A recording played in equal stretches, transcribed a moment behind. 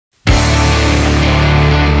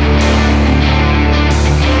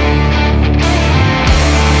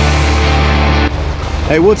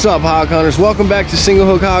Hey, what's up, hog hunters? Welcome back to Single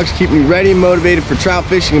Hook Hogs, keeping you ready and motivated for trout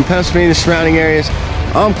fishing in Pennsylvania and surrounding areas.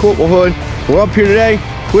 I'm Corporal Hood. We're up here today,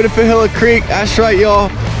 quit at Fahilla Creek. That's right,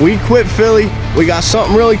 y'all. We quit Philly. We got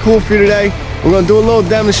something really cool for you today. We're gonna do a little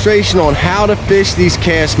demonstration on how to fish these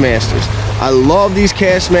KastMasters. I love these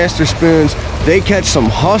KastMaster spoons. They catch some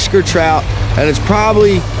Husker trout, and it's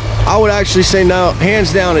probably, I would actually say now,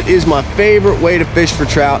 hands down, it is my favorite way to fish for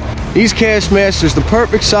trout. These KastMasters, the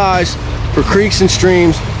perfect size for creeks and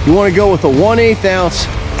streams. You want to go with a 1/8 ounce.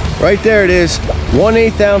 Right there it is,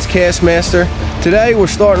 1/8 ounce KastMaster. Today we're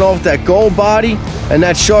starting off with that gold body and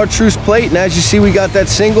that chartreuse plate, and as you see, we got that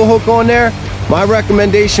single hook on there. My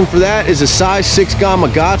recommendation for that is a size 6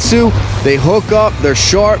 Gamakatsu. They hook up, they're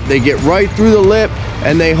sharp, they get right through the lip,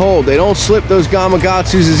 and they hold. They don't slip those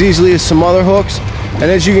Gamakatsus as easily as some other hooks. And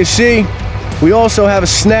as you can see, we also have a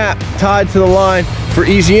snap tied to the line for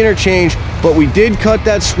easy interchange, but we did cut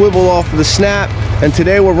that swivel off of the snap, and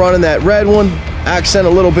today we're running that red one, accent a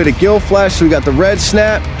little bit of gill flash. So we got the red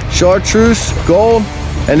snap, chartreuse, gold,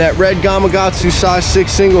 and that red Gamakatsu size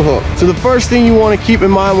 6 single hook. So the first thing you want to keep in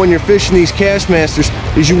mind when you're fishing these KastMasters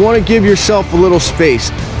is you want to give yourself a little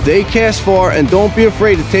space. They cast far, and don't be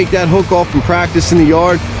afraid to take that hook off and practice in the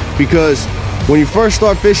yard, because when you first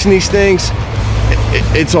start fishing these things,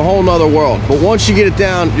 it's a whole nother world. But once you get it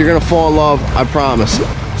down, you're gonna fall in love, I promise.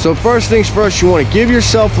 So first things first, you want to give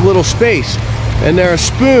yourself a little space. And they're a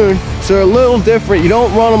spoon, so they're a little different. You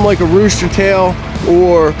don't run them like a rooster tail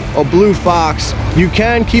or a blue fox. You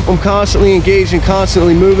can keep them constantly engaged and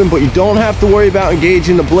constantly moving, but you don't have to worry about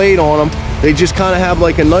engaging the blade on them. They just kind of have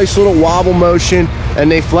like a nice little wobble motion, and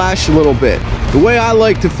they flash a little bit. The way I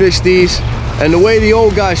like to fish these, and the way the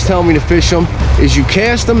old guys tell me to fish them, is you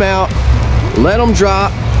cast them out, let them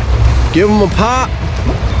drop, give them a pop,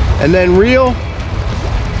 and then reel,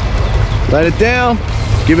 let it down,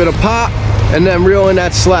 give it a pop, and then reel in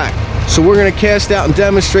that slack. So we're gonna cast out and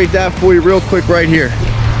demonstrate that for you real quick right here.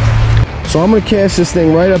 So I'm gonna cast this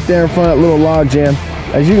thing right up there in front of that little log jam.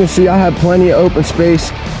 As you can see, I have plenty of open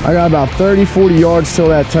space. I got about 30-40 yards till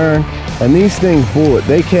that turn, and these things bullet.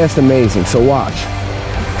 They cast amazing, so watch.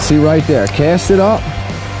 See right there, cast it up.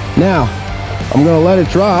 Now, I'm gonna let it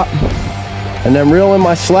drop, and then reel in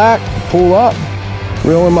my slack, pull up,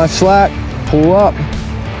 reel in my slack, pull up,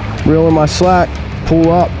 reel in my slack,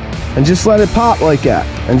 pull up, and just let it pop like that,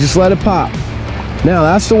 and just let it pop. Now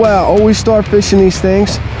that's the way I always start fishing these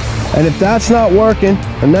things, and if that's not working,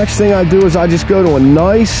 the next thing I do is I just go to a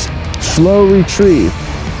nice slow retrieve.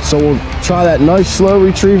 So we'll try that nice slow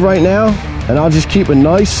retrieve right now, and I'll just keep a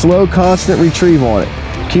nice slow constant retrieve on it,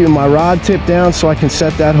 keeping my rod tip down so I can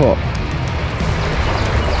set that hook.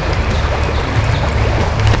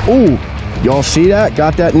 Ooh, y'all see that?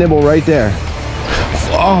 Got that nibble right there.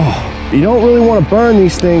 Oh. You don't really want to burn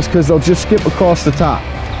these things because they'll just skip across the top.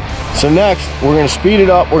 So next, we're going to speed it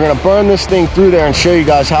up. We're going to burn this thing through there and show you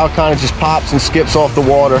guys how it kind of just pops and skips off the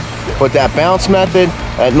water. But that bounce method,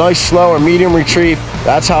 that nice slow or medium retrieve,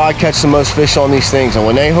 that's how I catch the most fish on these things. And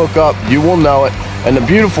when they hook up, you will know it. And the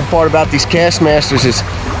beautiful part about these KastMasters is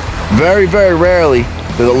very, very rarely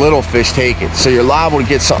do the little fish take it. So you're liable to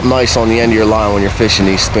get something nice on the end of your line when you're fishing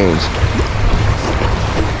these spoons.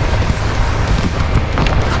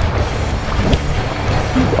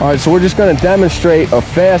 All right, so we're just gonna demonstrate a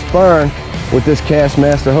fast burn with this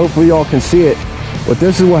KastMaster. Hopefully y'all can see it, but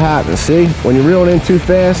this is what happens. See, when you reel it in too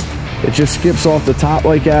fast, it just skips off the top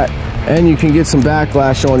like that, and you can get some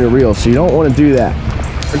backlash on your reel, so you don't wanna do that.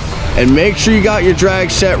 And make sure you got your drag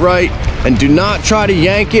set right, and do not try to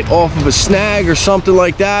yank it off of a snag or something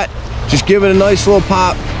like that. Just give it a nice little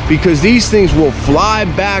pop, because these things will fly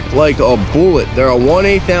back like a bullet. They're a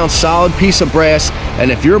 1/8 ounce solid piece of brass,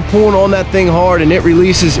 and if you're pulling on that thing hard and it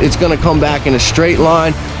releases, it's gonna come back in a straight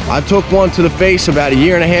line. I took one to the face about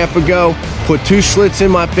 1.5 years ago, put 2 slits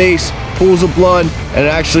in my face, pools of blood, and it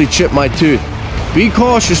actually chipped my tooth. Be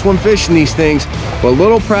cautious when fishing these things, but a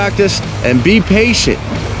little practice and be patient,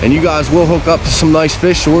 and you guys will hook up to some nice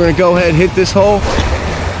fish. So we're gonna go ahead and hit this hole.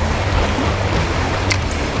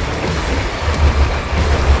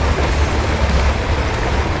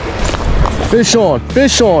 Fish on,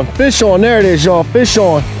 fish on, fish on. There it is, y'all. Fish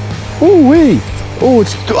on. Ooh-wee. Oh,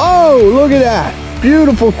 look at that.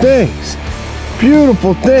 Beautiful things.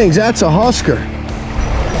 Beautiful things. That's a Husker.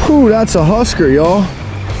 Ooh, that's a Husker, y'all.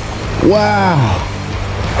 Wow.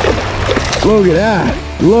 Look at that.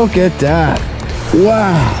 Look at that.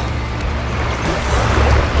 Wow.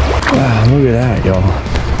 Wow, look at that, y'all.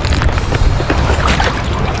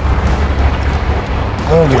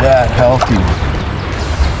 Look at that, healthy.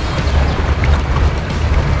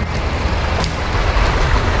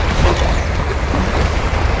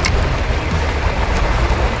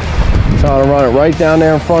 kind of run it right down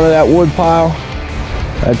there in front of that wood pile,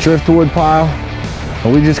 that driftwood pile.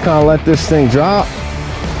 And we just kind of let this thing drop.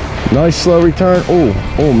 Nice slow return.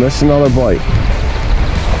 Oh, missed another bite.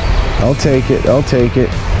 I'll take it, I'll take it.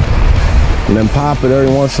 And then pop it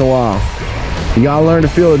every once in a while. You gotta learn to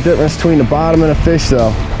feel the difference between the bottom and the fish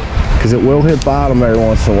though, because it will hit bottom every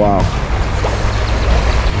once in a while.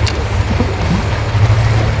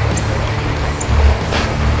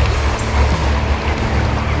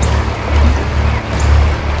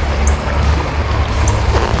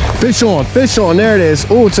 Fish on, there it is.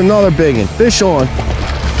 Oh, it's another big one. Fish on.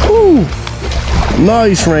 Ooh,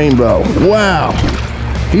 nice rainbow. Wow,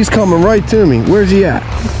 he's coming right to me. Where's he at?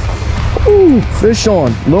 Ooh, fish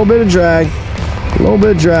on. A little bit of drag. A little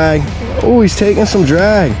bit of drag. Oh, he's taking some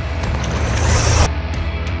drag.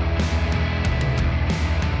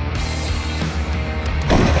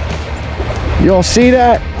 Y'all see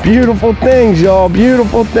that? Beautiful things, y'all.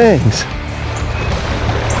 Beautiful things.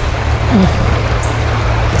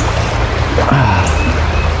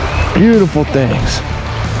 Beautiful things.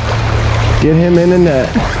 Get him in the net.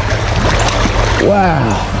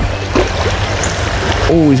 Wow.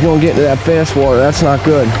 Oh, he's gonna get into that fast water. That's not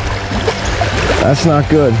good. That's not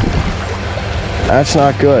good. That's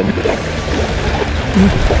not good.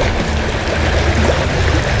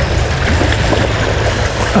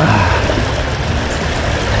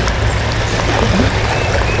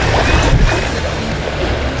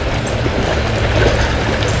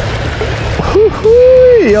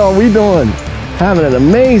 Yo, we doing? Having an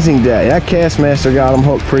amazing day. That KastMaster got him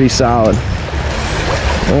hooked pretty solid.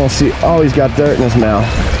 We're gonna see. Oh, he's got dirt in his mouth.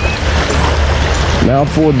 Mouth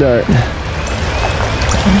full of dirt.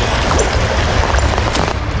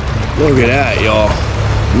 Look at that, y'all.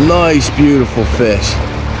 Nice, beautiful fish.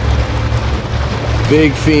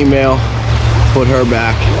 Big female. Put her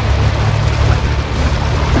back.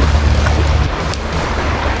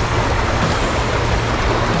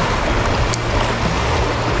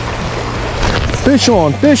 Fish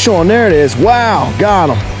on, there it is. Wow, got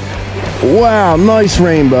him. Wow, nice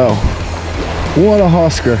rainbow. What a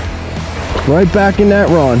husker. Right back in that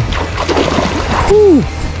run. Whew.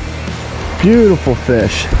 Beautiful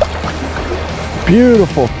fish.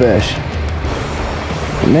 Beautiful fish.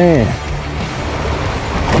 Man.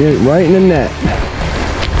 Get it right in the net.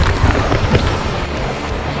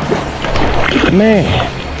 Man.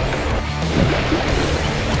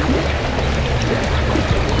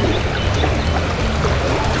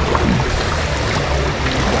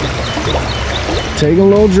 Take a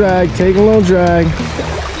little drag, take a little drag.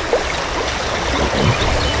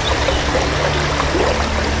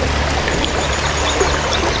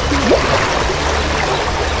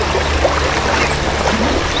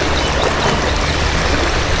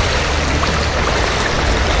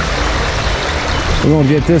 We're gonna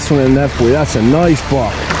get this one in the net for you. That's a nice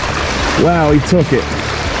buck. Wow, he took it.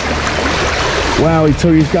 Wow,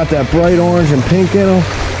 he's got that bright orange and pink in him.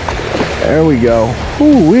 There we go.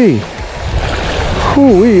 Ooh-wee.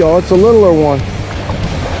 Ooh-wee, oh, it's a littler one.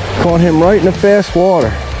 Caught him right in the fast water.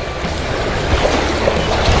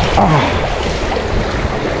 Ah.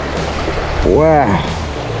 Wow.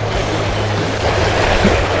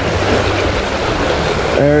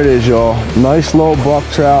 There it is, y'all. Nice little buck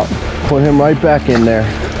trout. Put him right back in there.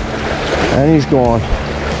 And he's gone.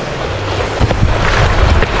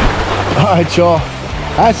 All right, y'all.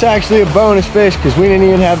 That's actually a bonus fish because we didn't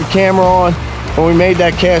even have the camera on when we made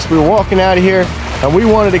that cast. We were walking out of here and we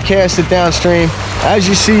wanted to cast it downstream. As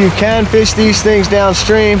you see, you can fish these things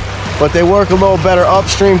downstream, but they work a little better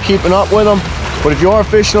upstream keeping up with them. But if you are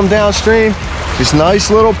fishing them downstream, just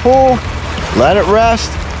nice little pull, let it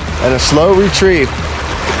rest, and a slow retrieve.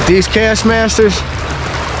 These KastMasters,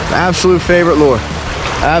 absolute favorite lure.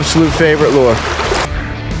 Absolute favorite lure.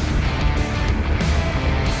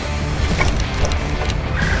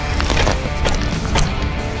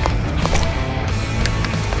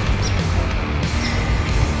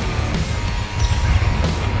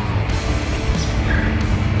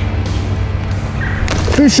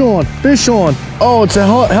 Fish on, fish on. Oh, it's a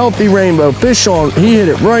healthy rainbow. Fish on, he hit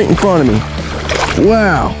it right in front of me.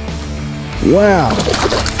 Wow, wow.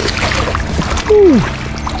 Whew.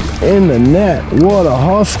 In the net, what a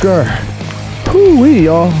husker. Whoo-wee,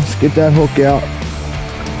 y'all. Let's get that hook out.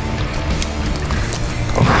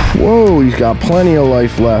 Whoa, he's got plenty of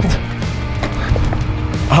life left.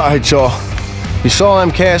 All right, y'all. You saw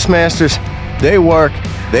them KastMasters. They work.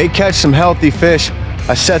 They catch some healthy fish.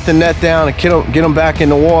 I set the net down and get him back in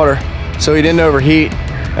the water so he didn't overheat,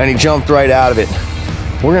 and he jumped right out of it.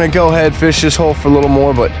 We're gonna go ahead fish this hole for a little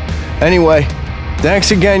more, but anyway, thanks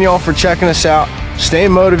again, y'all, for checking us out. Stay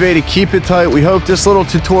motivated, keep it tight. We hope this little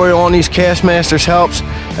tutorial on these KastMasters helps.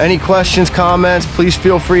 Any questions, comments, please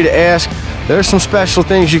feel free to ask. There's some special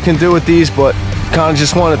things you can do with these, but kind of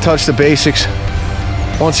just want to touch the basics.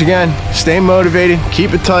 Once again, stay motivated,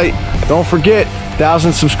 keep it tight. Don't forget,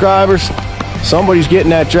 1,000 subscribers, somebody's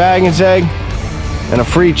getting that dragon's egg and a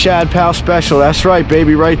free Chad Pal special. That's right,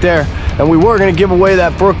 baby, right there. And we were going to give away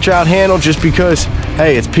that brook trout handle just because,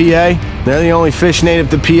 hey, it's PA. They're the only fish native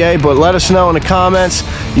to PA, but let us know in the comments.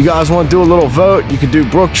 You guys want to do a little vote? You could do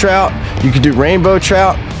brook trout, you could do rainbow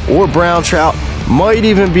trout, or brown trout. Might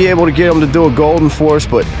even be able to get them to do a golden for us,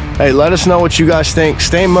 but hey, let us know what you guys think.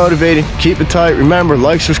 Stay motivated, keep it tight. Remember,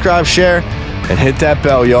 like, subscribe, share, and hit that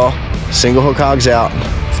bell, y'all. Single Hook Hogs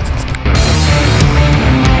out.